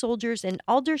band of soldiers in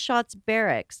Aldershot's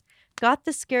barracks got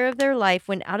the scare of their life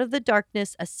when out of the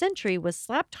darkness a sentry was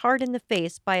slapped hard in the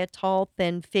face by a tall,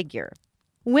 thin figure.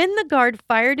 When the guard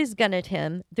fired his gun at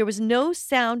him, there was no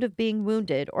sound of being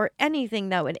wounded or anything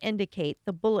that would indicate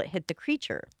the bullet hit the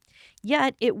creature.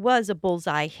 Yet it was a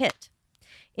bullseye hit.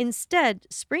 Instead,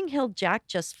 Spring-Hill Jack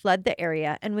just fled the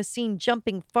area and was seen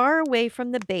jumping far away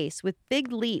from the base with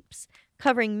big leaps,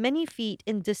 covering many feet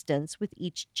in distance with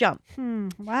each jump.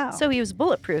 Wow. So he was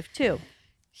bulletproof too.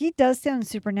 He does sound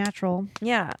supernatural,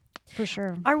 Yeah. for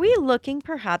sure. Are we looking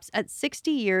perhaps at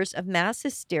 60 years of mass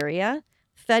hysteria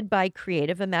fed by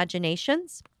creative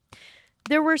imaginations?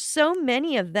 There were so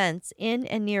many events in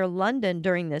and near London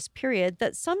during this period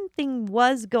that something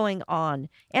was going on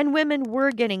and women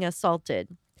were getting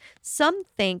assaulted. Some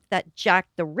think that Jack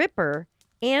the Ripper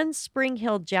and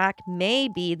Spring-Hill Jack may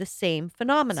be the same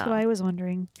phenomena. That's what I was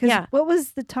wondering. 'Cause Yeah. what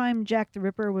was the time Jack the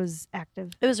Ripper was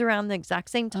active? It was around the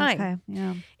exact same time. Okay.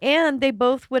 Yeah. And they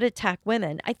both would attack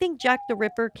women. I think Jack the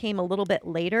Ripper came a little bit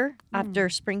later after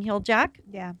Spring-Hill Jack.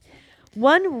 Yeah.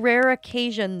 One rare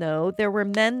occasion, though, there were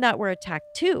men that were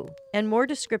attacked too, and more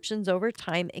descriptions over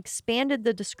time expanded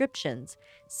the descriptions,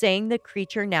 saying the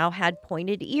creature now had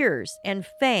pointed ears and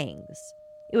fangs.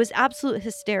 It was absolute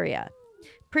hysteria.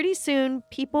 Pretty soon,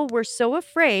 people were so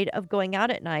afraid of going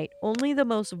out at night, only the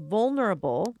most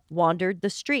vulnerable wandered the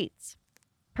streets.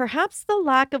 Perhaps the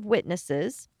lack of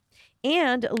witnesses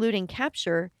and eluding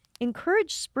capture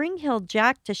encouraged Spring-Hill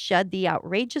Jack to shed the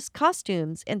outrageous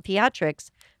costumes and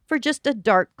theatrics for just a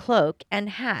dark cloak and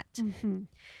hat. Mhm.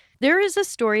 There is a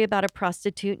story about a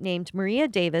prostitute named Maria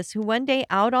Davis who one day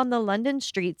out on the London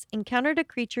streets encountered a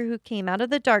creature who came out of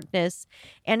the darkness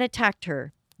and attacked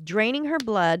her, draining her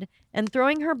blood and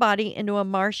throwing her body into a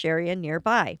marsh area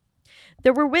nearby.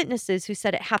 There were witnesses who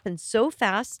said it happened so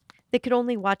fast they could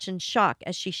only watch in shock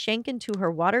as she sank into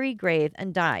her watery grave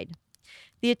and died.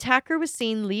 The attacker was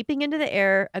seen leaping into the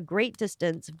air a great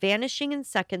distance, vanishing in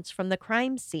seconds from the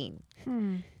crime scene.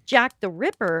 Hmm. Jack the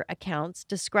Ripper accounts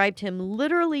described him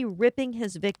literally ripping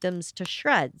his victims to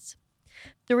shreds.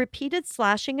 The repeated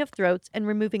slashing of throats and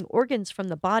removing organs from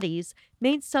the bodies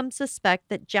made some suspect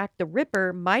that Jack the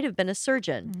Ripper might have been a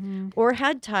surgeon Mhm. or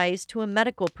had ties to a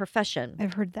medical profession.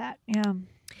 I've heard that. Yeah.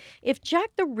 If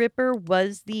Jack the Ripper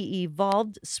was the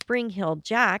evolved Spring-Hill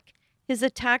Jack, his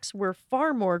attacks were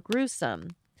far more gruesome.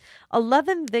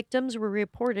 11 victims were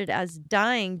reported as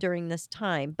dying during this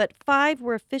time, but 5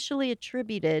 were officially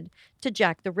attributed to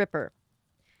Jack the Ripper.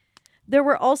 There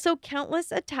were also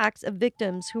countless attacks of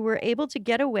victims who were able to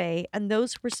get away and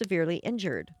those who were severely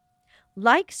injured.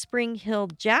 Like Spring-Hill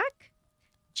Jack,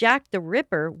 Jack the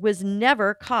Ripper was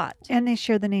never caught. And they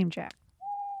share the name Jack.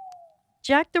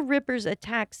 Jack the Ripper's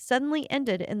attacks suddenly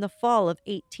ended in the fall of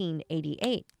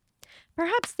 1888.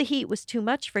 Perhaps the heat was too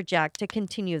much for Jack to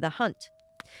continue the hunt.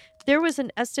 There was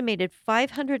an estimated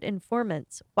 500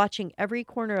 informants watching every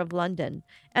corner of London,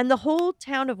 and the whole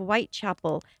town of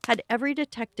Whitechapel had every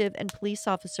detective and police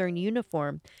officer in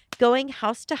uniform going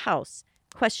house to house,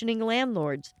 questioning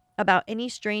landlords about any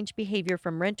strange behavior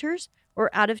from renters or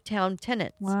out-of-town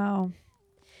tenants. Wow.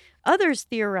 Others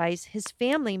theorize his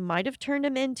family might have turned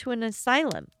him into an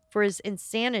asylum for his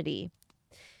insanity,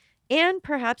 and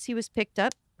perhaps he was picked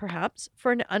up,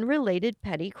 for an unrelated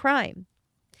petty crime.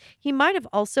 He might have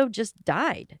also just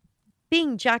died.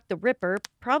 Being Jack the Ripper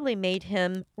probably made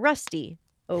him rusty,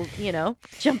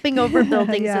 jumping over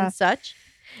buildings Yeah. and such.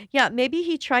 Yeah, maybe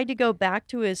he tried to go back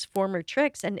to his former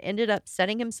tricks and ended up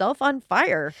setting himself on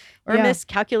fire or Yeah.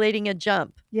 miscalculating a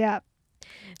jump. Yeah.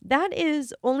 That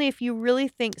is only if you really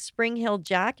think Spring-Hill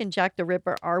Jack and Jack the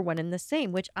Ripper are one and the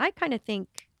same, which I kind of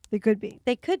think They could be.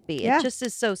 they could be. Yeah. It just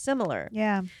is so similar.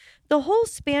 Yeah. The whole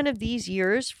span of these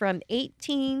years from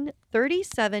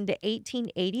 1837 to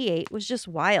 1888 was just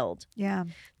wild. Yeah.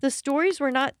 The stories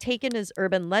were not taken as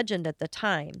urban legend at the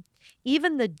time.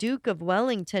 Even the Duke of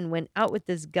Wellington went out with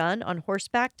his gun on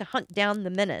horseback to hunt down the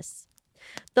menace.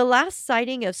 The last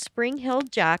sighting of Spring-Hill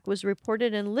Jack was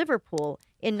reported in Liverpool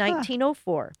in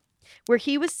 1904, where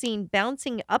he was seen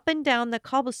bouncing up and down the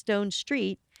cobblestone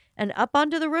street and up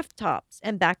onto the rooftops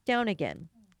and back down again.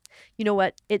 You know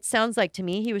what it sounds like to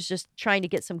me? He was just trying to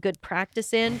get some good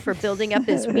practice in for building up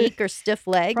his weak or stiff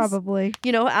legs. Probably.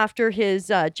 After his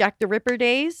Jack the Ripper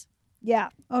days. Yeah.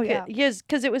 Oh, yeah.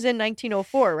 Because it was in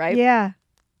 1904, right? Yeah.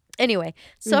 Anyway, He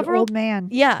was an several old man.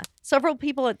 several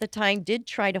people at the time did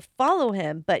try to follow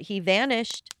him, but he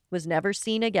vanished, was never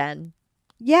seen again.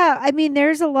 Yeah, I mean,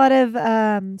 there's a lot of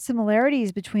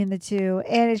similarities between the two,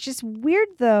 and it's just weird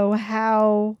though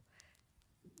how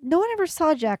no one ever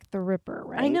saw Jack the Ripper,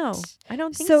 right? I know. I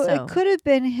don't think So so. it could have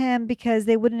been him because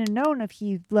they wouldn't have known if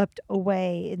he leapt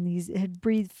away and had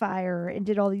breathed fire and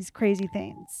did all these crazy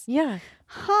things. Yeah.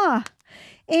 Huh.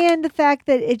 And the fact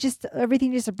that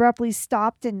everything just abruptly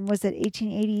stopped, and was it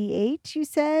 1888 you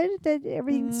said that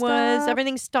everything stopped? Was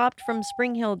everything stopped from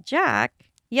Spring Hill Jack?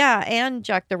 Yeah, and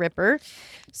Jack the Ripper.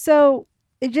 So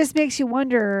it just makes you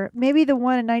wonder, maybe the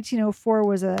one in 1904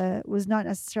 was not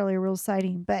necessarily a real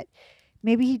sighting, but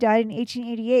maybe he died in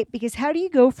 1888, because how do you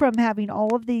go from having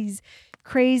all of these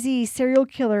crazy serial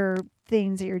killer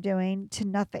things that you're doing to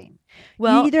nothing?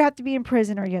 Well, you either have to be in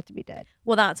prison or you have to be dead.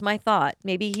 Well, that's my thought.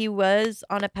 Maybe he was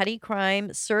on a petty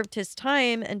crime, served his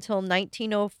time until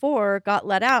 1904, got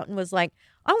let out, and was like,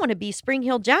 I want to be Spring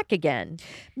Hill Jack again.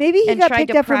 Maybe he And got tried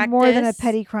picked to up for more than a practice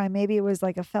petty crime. Maybe it was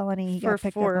like a felony. He for got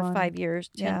picked 4 up or on. 5 years.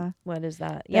 10, Yeah. What is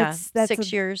that? That's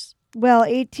 6 years. Well,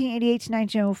 1888 to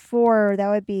 1904, that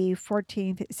would be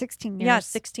 16 years. Yeah,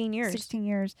 16 years. 16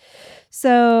 years.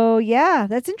 So, yeah,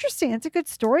 that's interesting. It's a good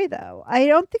story, though. I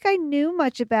don't think I knew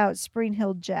much about Spring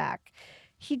Hill Jack.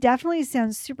 He definitely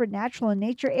sounds supernatural in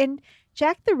nature. And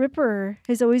Jack the Ripper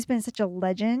has always been such a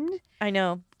legend I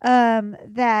know.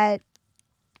 that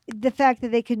the fact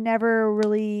that they could never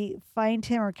really find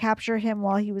him or capture him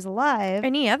while he was alive.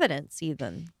 Any evidence,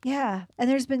 even. Yeah. And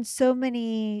there's been so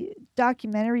many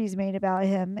documentaries made about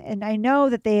him. And I know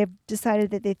that they have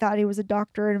decided that they thought he was a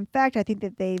doctor. And in fact, I think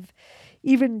that they've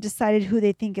even decided who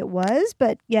they think it was,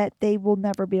 but yet they will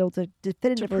never be able to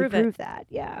definitively prove that.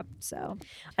 Yeah. So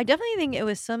I definitely think it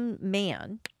was some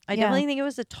man. I definitely think it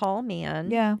was a tall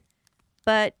man. yeah.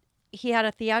 But he had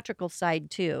a theatrical side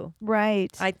too.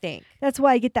 Right. I think. That's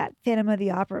why I get that Phantom of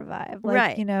the Opera vibe. Like,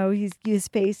 Right. you know, his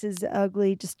face is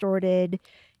ugly, distorted.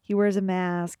 He wears a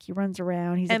mask. He runs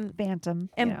around. He's a phantom.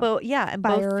 And both fire.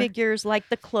 both figures like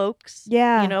the cloaks.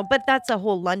 Yeah. You know, but that's a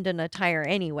whole London attire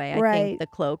anyway, I Right. think, the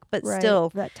cloak. But Right, still,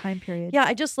 for that time period. yeah,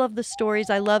 I just love the stories.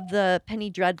 I love the Penny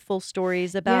Dreadful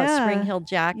stories about Yeah. Spring Hill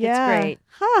Jack. Yeah. It's great.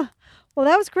 Huh. Well,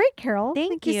 that was great, Carol.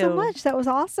 Thank you so you. much. That was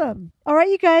awesome. All right,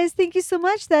 you guys. Thank you so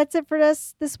much. That's it for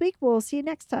us this week. We'll see you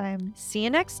next time. See you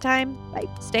next time. Bye.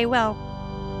 Stay well.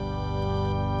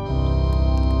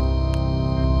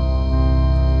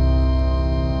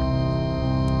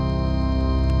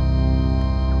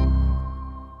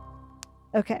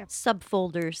 Okay.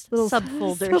 Subfolders. Little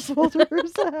Subfolders.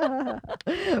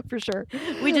 Subfolders. For sure.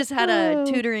 We just had a Oh.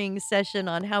 tutoring session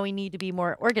on how we need to be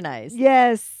more organized.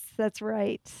 Yes, that's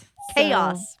right.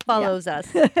 Chaos So, follows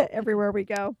us. everywhere we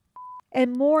go.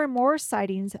 And more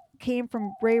sightings came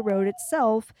from Bray Road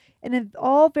itself, and it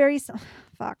all very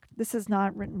fuck. This is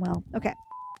not written well. Okay.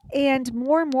 And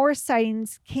more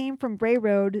sightings came from Bray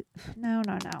Road. No.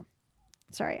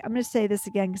 Sorry, I'm going to say this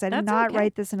again because I did That's not okay.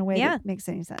 write this in a way Yeah. that makes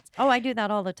any sense. Oh, I do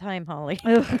that all the time, Holly.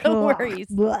 Ugh, No worries.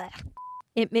 bleh.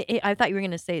 I thought you were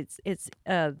gonna say it's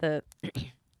the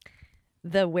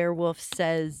the werewolf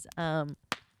says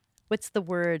what's the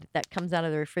word that comes out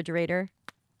of the refrigerator?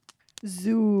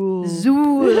 Zool.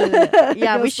 Zool.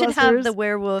 Yeah, we should have Ghostbusters. the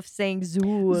werewolf saying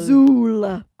Zool.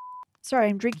 Zool. Sorry,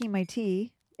 I'm drinking my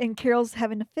tea, and Carol's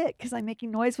having a fit because I'm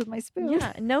making noise with my spoon.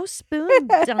 Yeah, no spoon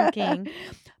dunking.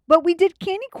 But we did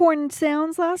candy corn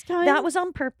sounds last time. That was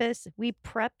on purpose. We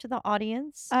prepped the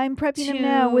audience. I'm prepping to them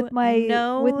now with my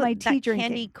know tea that drinking.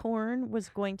 candy corn was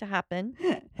going to happen.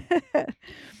 So-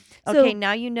 Okay,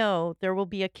 now you know there will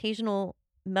be occasional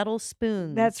metal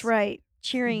spoons. That's right,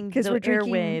 Cheering because the we're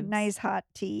drinking airwaves. nice hot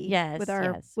tea. Yes, with our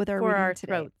yes, with our for reading our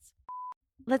today. throats.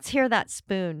 Let's hear that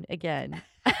spoon again.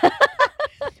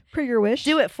 Per your wish.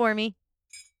 Do it for me.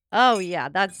 Oh yeah,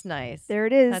 that's nice. There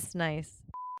it is. That's nice.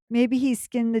 Maybe he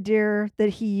skinned the deer that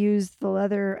he used the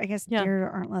leather. I guess Yeah. deer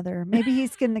aren't leather. Maybe he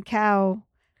skinned the cow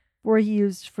where he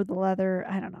used for the leather.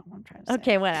 I don't know what I'm trying to say.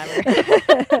 Okay, whatever.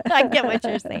 I get what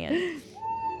you're saying.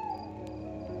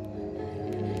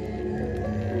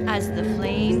 As the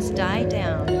flames die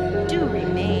down, do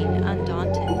remain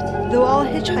undaunted. Though all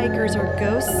hitchhikers are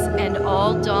ghosts, And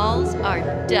all dolls are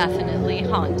definitely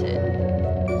haunted.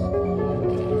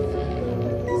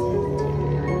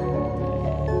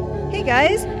 hey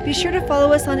guys, be sure to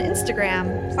follow us on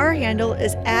Instagram. Our handle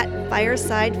is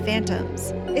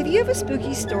 @FiresidePhantoms. If you have a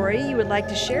spooky story you would like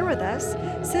to share with us,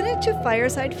 send it to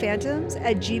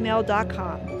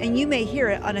firesidephantoms@gmail.com and you may hear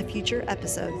it on a future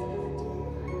episode.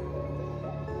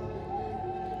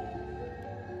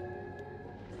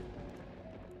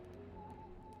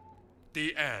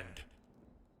 The end.